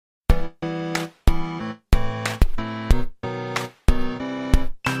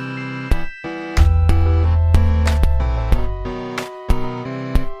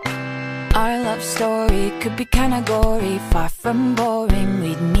love story could be kinda gory, far from boring.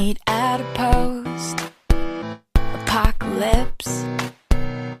 We'd meet at a post-apocalypse.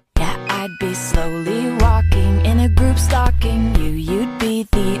 Yeah, I'd be slowly walking in a group stalking you. You'd be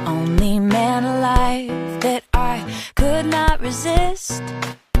the only man alive that I could not resist.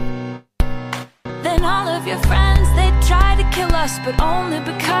 Then all of your friends, they'd try to kill us, but only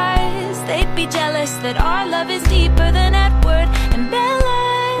because they'd be jealous that our love is deeper than Edward and Bella's.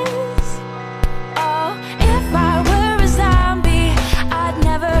 Oh, if I were a zombie, I'd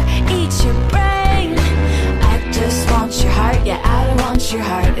never eat your brain. I just want your heart, yeah, I don't want your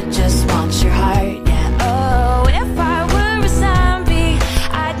heart, I just want your heart, yeah. Oh, if I were a zombie,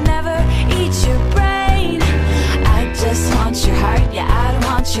 I'd never eat your brain. I just want your heart, yeah, I don't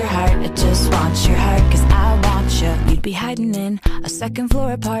want your heart, I just want your heart, 'cause I want you. You'd be hiding in a second floor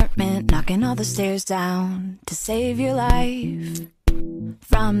apartment, knocking all the stairs down to save your life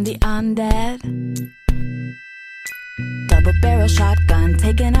from the undead. Double barrel shotgun,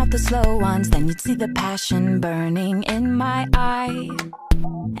 taking out the slow ones. Then you'd see the passion burning in my eye,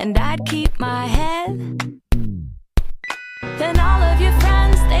 and I'd keep my head. Then all of your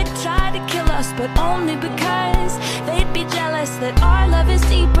friends, they'd try to kill us, but only because they'd be jealous that our love is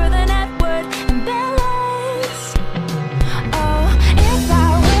deeper than Edward and Bella's. Oh, if I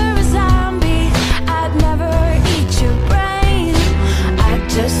were a zombie, I'd never eat your brain. I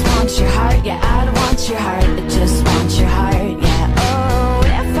just want your heart, yeah, I don't want your heart, I just want your heart, yeah. Oh,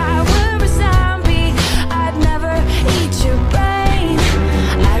 if I were a zombie, I'd never eat your brain.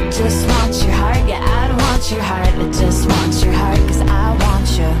 I just want your heart, yeah, I don't want your heart, I just want your heart, 'cause I want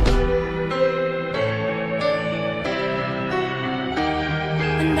you.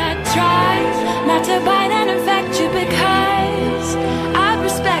 And I tried not to bite and infect you because I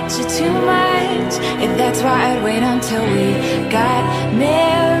respect you too much. If that's why I'd wait until we got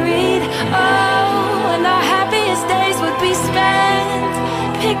married. Oh, and our happiest days would be spent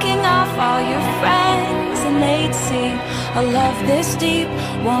picking off all your friends, and they'd see a love this deep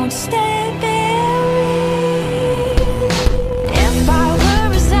won't stay big.